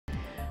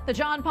The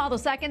John Paul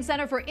II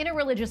Center for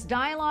Interreligious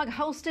Dialogue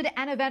hosted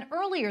an event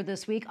earlier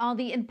this week on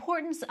the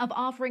importance of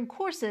offering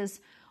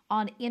courses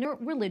on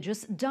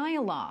interreligious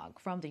dialogue.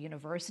 From the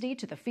university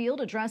to the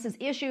field addresses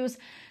issues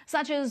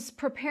such as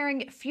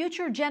preparing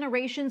future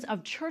generations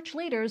of church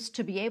leaders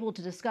to be able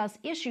to discuss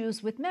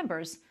issues with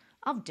members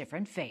of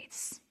different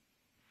faiths.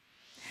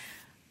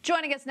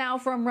 Joining us now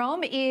from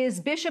Rome is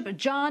Bishop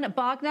John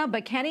Bogna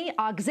Bakeni,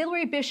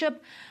 Auxiliary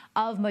Bishop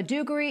of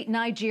Maiduguri,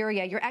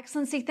 Nigeria. Your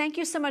Excellency, thank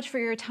you so much for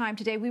your time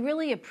today. We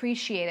really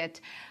appreciate it.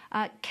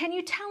 Can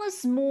you tell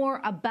us more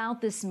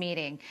about this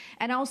meeting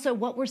and also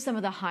what were some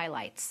of the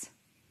highlights?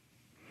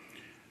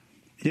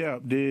 Yeah,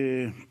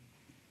 the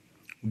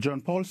John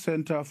Paul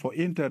Center for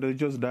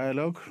Interreligious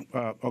Dialogue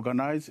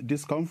organized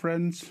this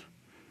conference,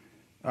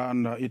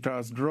 and it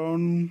has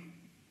drawn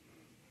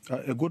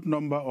a good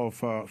number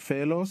of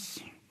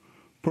fellows,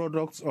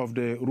 products of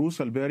the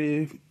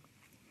Russellberry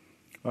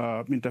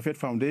Interfaith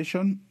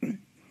Foundation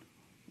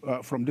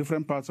from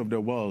different parts of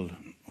the world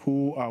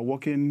who are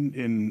working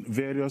in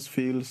various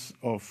fields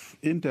of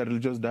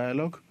interreligious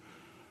dialogue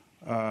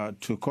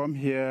to come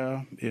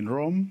here in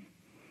Rome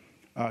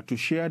to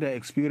share their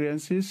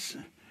experiences,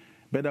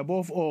 but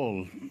above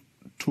all,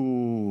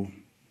 to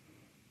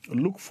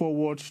look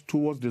forward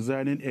towards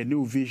designing a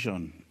new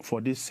vision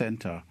for this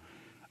center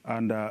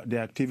and the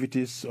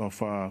activities of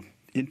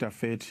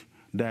interfaith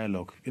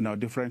dialogue in our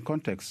different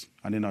contexts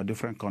and in our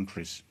different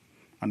countries.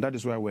 And that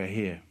is why we're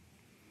here.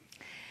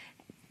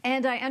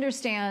 And I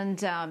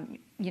understand,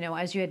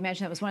 as you had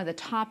mentioned, that was one of the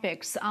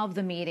topics of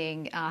the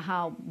meeting,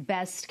 how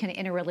best can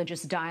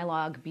interreligious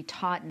dialogue be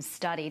taught and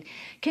studied.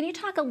 Can you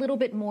talk a little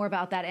bit more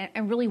about that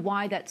and really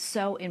why that's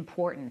so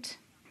important?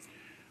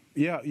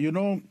 Yeah,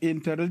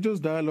 interreligious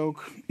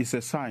dialogue is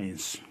a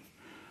science.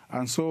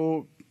 And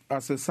so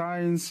as a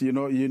science, you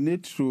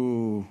need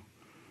to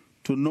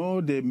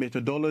know the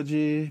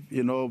methodology,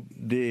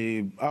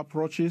 the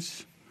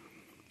approaches,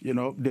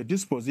 the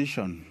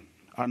disposition,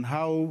 and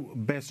how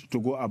best to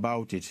go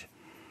about it.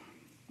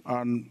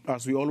 And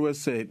as we always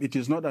say, it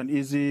is not an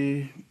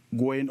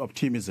easy-going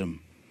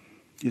optimism.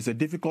 It's a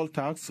difficult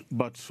task,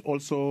 but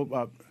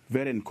also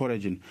very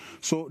encouraging.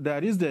 So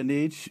there is the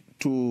need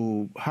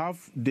to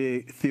have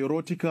the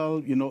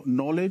theoretical,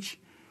 knowledge,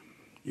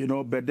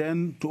 but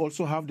then to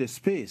also have the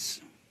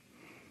space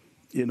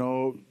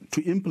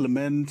to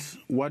implement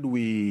what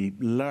we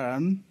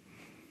learn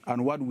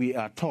and what we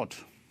are taught.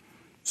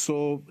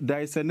 So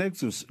there is a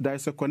nexus, there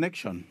is a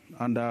connection,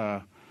 and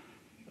so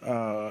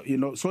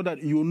that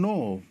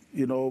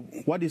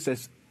what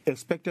is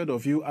expected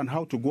of you and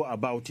how to go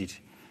about it.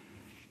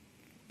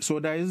 So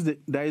there is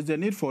the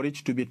need for it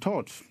to be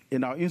taught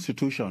in our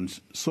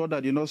institutions, so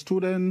that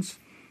students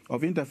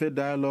of interfaith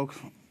dialogue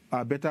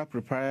are better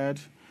prepared,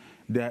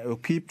 they are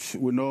equipped,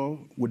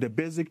 with the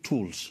basic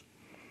tools.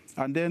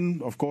 And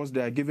then, of course,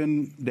 they are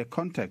given the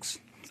context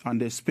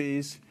and the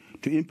space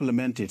to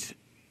implement it.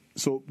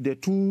 So the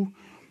two,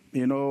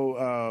 they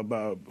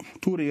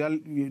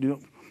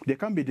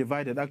can be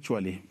divided,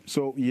 actually.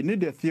 So you need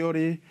the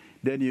theory,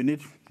 then you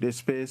need the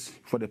space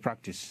for the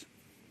practice.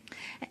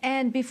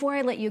 And before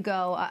I let you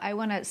go, I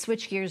want to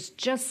switch gears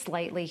just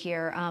slightly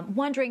here.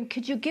 Wondering,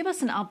 could you give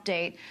us an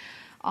update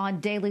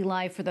on daily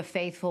life for the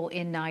faithful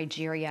in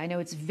Nigeria? I know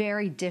it's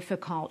very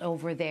difficult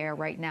over there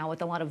right now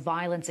with a lot of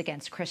violence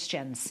against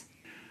Christians.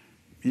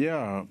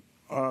 Yeah,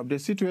 the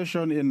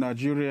situation in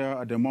Nigeria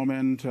at the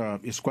moment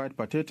is quite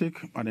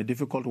pathetic and a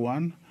difficult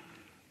one.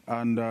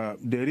 And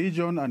the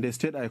region and the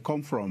state I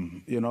come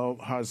from,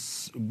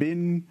 has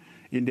been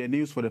in the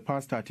news for the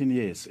past 13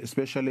 years,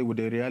 especially with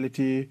the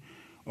reality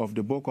of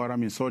the Boko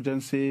Haram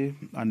insurgency,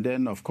 and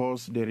then, of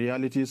course, the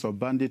realities of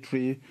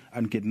banditry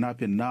and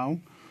kidnapping now.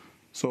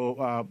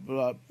 So,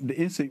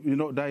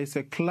 there is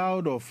a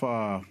cloud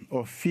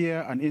of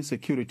fear and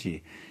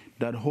insecurity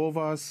that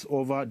hovers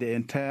over the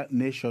entire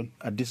nation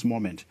at this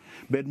moment,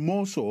 but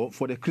more so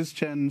for the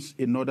Christians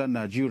in northern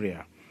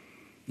Nigeria,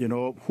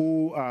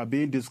 who are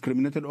being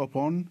discriminated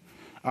upon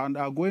and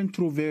are going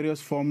through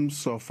various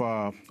forms of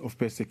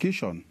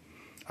persecution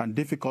and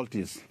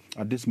difficulties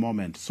at this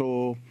moment.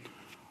 So,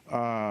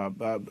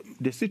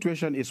 the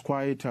situation is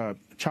quite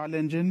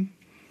challenging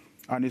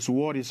and it's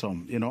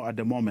worrisome, at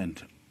the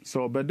moment.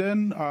 So, but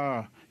then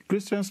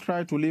Christians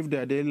try to live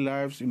their daily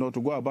lives, to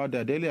go about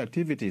their daily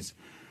activities.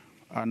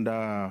 And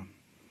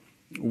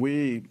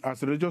we,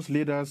 as religious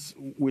leaders,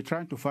 we're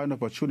trying to find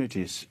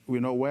opportunities,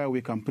 where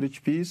we can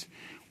preach peace,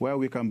 where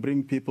we can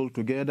bring people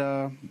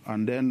together,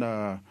 and then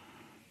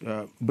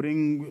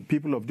bring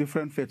people of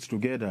different faiths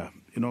together,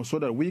 so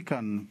that we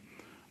can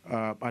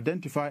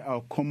identify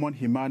our common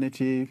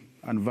humanity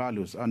and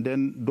values. And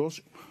then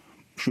those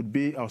should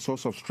be our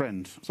source of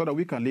strength, so that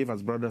we can live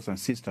as brothers and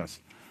sisters.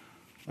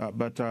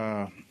 But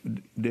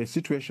the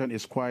situation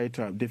is quite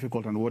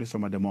difficult and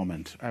worrisome at the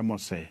moment, I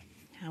must say.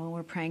 Well,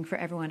 we're praying for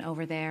everyone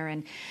over there.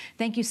 And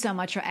thank you so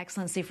much, Your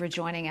Excellency, for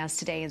joining us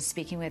today and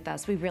speaking with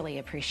us. We really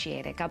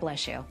appreciate it. God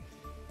bless you.